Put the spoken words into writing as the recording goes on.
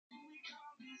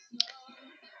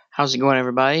How's it going,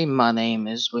 everybody? My name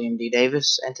is William D.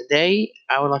 Davis, and today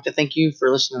I would like to thank you for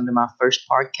listening to my first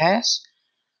podcast.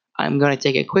 I'm going to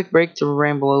take a quick break to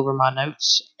ramble over my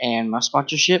notes and my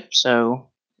sponsorship, so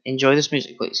enjoy this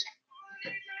music, please.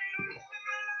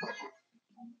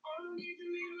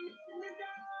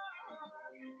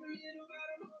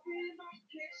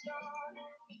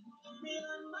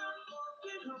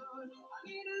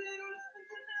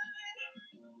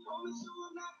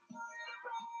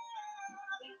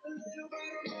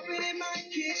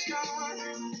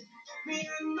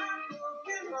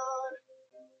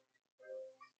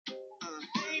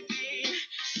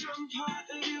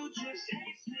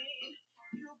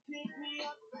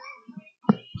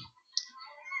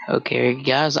 Okay,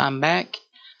 guys, I'm back.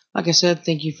 Like I said,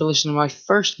 thank you for listening to my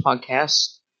first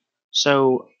podcast.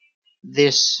 So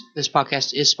this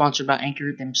podcast is sponsored by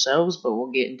Anchor themselves, but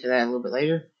we'll get into that a little bit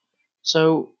later.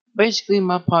 So basically,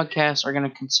 my podcasts are going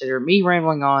to consider me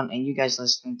rambling on and you guys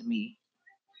listening to me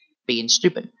being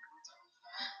stupid.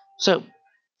 So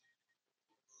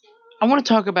I want to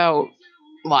talk about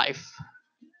life.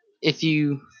 If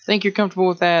you think you're comfortable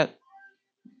with that,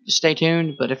 stay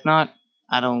tuned. But if not,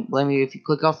 I don't blame you if you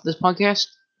click off this podcast.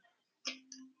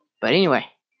 But anyway,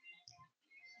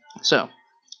 so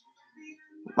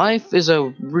life is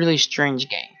a really strange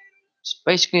game. It's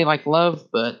basically like love,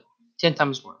 but 10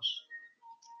 times worse.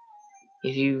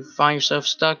 If you find yourself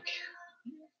stuck,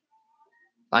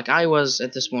 like I was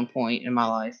at this one point in my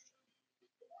life,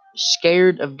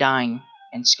 scared of dying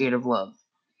and scared of love,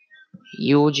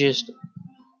 you'll just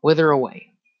wither away.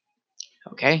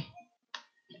 Okay?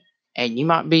 And you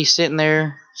might be sitting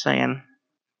there saying,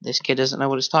 this kid doesn't know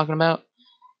what he's talking about.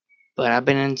 But I've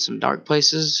been in some dark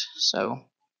places, so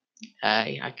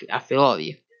I feel all of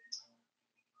you.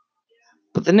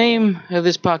 But the name of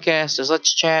this podcast is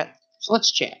Let's Chat. So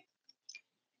let's chat.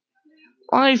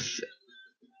 Life,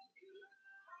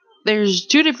 there's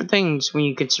two different things when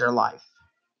you consider life.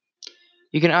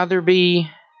 You can either be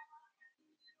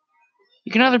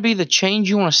the change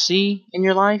you want to see in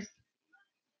your life,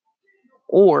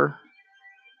 or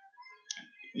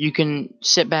you can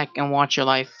sit back and watch your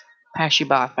life pass you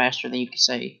by faster than you can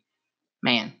say,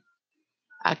 man,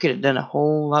 I could have done a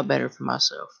whole lot better for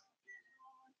myself.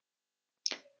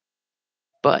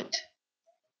 But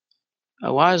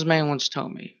a wise man once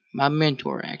told me, my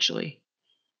mentor actually,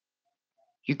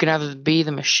 you can either be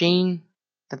the machine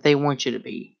that they want you to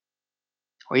be,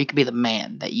 or you can be the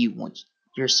man that you want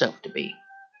yourself to be.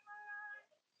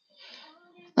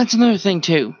 That's another thing,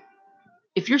 too.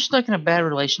 If you're stuck in a bad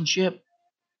relationship,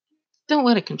 don't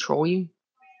let it control you.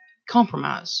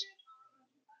 Compromise.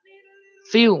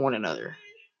 Feel one another.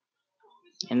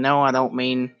 And no, I don't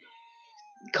mean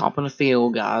comping a feel,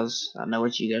 guys. I know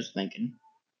what you guys are thinking.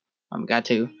 I'm got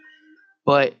to.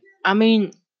 But, I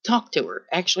mean, talk to her.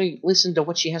 Actually, listen to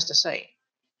what she has to say.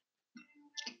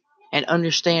 And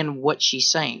understand what she's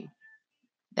saying.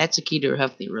 That's a key to a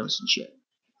healthy relationship.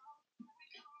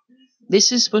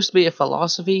 This is supposed to be a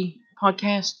philosophy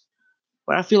podcast,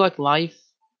 but I feel like life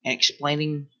and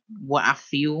explaining what I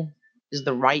feel is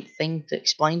the right thing to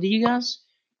explain to you guys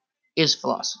is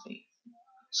philosophy.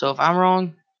 So if I'm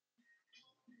wrong,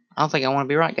 I don't think I want to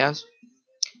be right, guys.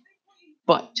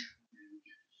 But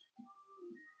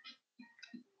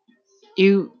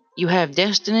you have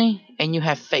destiny and you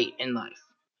have fate in life.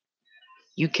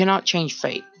 You cannot change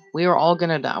fate. We are all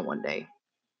gonna die one day.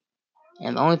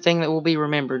 And the only thing that will be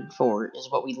remembered for is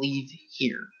what we leave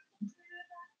here.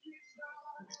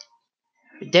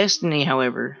 Destiny,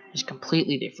 however, is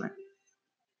completely different.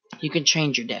 You can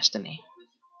change your destiny.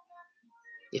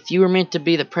 If you were meant to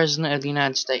be the President of the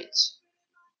United States,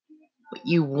 but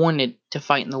you wanted to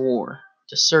fight in the war,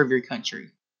 to serve your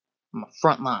country on the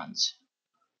front lines,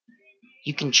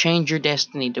 you can change your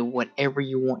destiny to whatever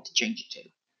you want to change it to.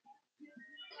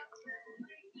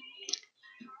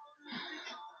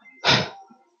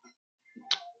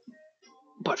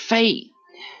 But fate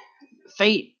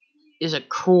is a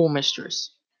cruel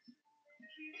mistress.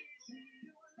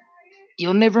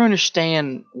 You'll never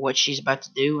understand what she's about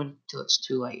to do until it's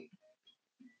too late.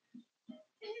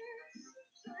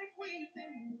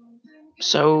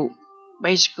 So,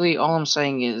 basically, all I'm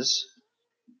saying is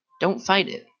don't fight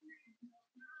it.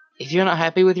 If you're not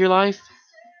happy with your life,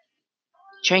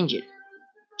 change it.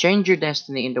 Change your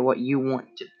destiny into what you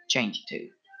want to change it to.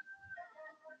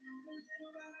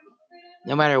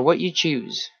 No matter what you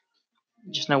choose,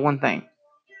 just know one thing.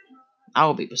 I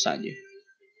will be beside you.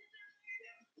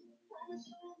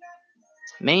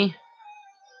 Me,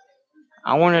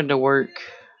 I wanted to work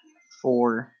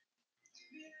for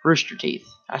Rooster Teeth.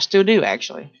 I still do,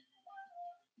 actually.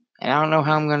 And I don't know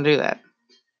how I'm going to do that.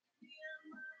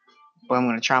 but I'm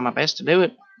going to try my best to do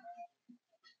it.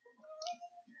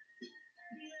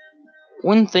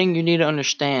 One thing you need to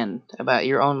understand about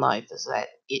your own life is that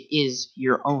it is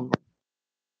your own life.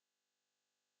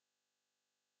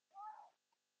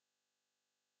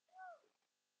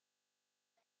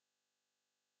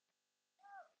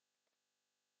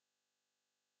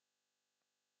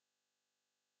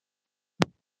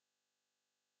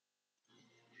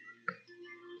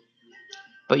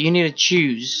 But you need to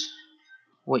choose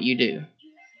what you do.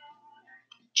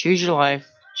 Choose your life,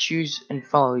 choose and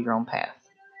follow your own path.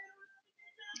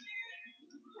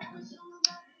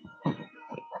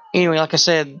 Anyway, like I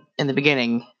said in the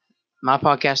beginning, my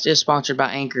podcast is sponsored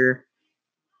by Anchor,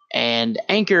 and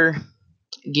Anchor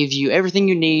gives you everything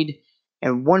you need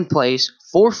in one place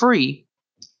for free,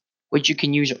 which you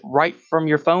can use right from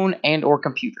your phone and or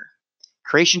computer.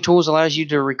 Creation Tools allows you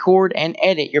to record and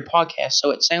edit your podcast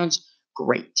so it sounds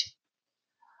great.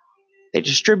 They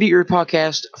distribute your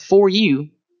podcast for you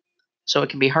so it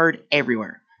can be heard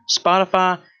everywhere.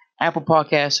 Spotify, Apple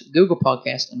Podcasts, Google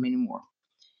Podcasts, and many more.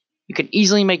 You can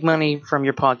easily make money from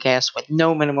your podcast with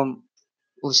no minimum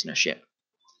listenership.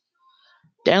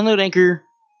 Download Anchor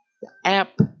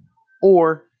app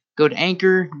or go to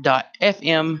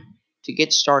anchor.fm to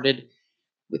get started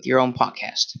with your own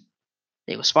podcast.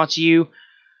 They will sponsor you,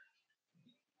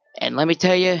 and let me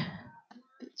tell you,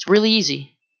 it's really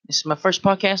easy. This is my first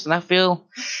podcast, and I feel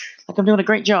like I'm doing a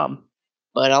great job,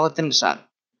 but I'll let them decide.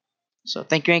 So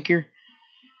thank you, Anchor.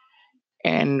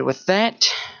 And with that,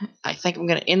 I think I'm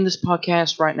going to end this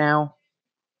podcast right now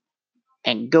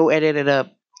and go edit it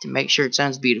up to make sure it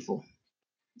sounds beautiful.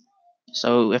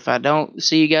 So if I don't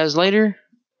see you guys later,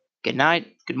 good night,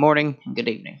 good morning, and good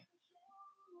evening.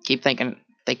 Keep thinking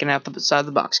outside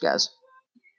the box, guys.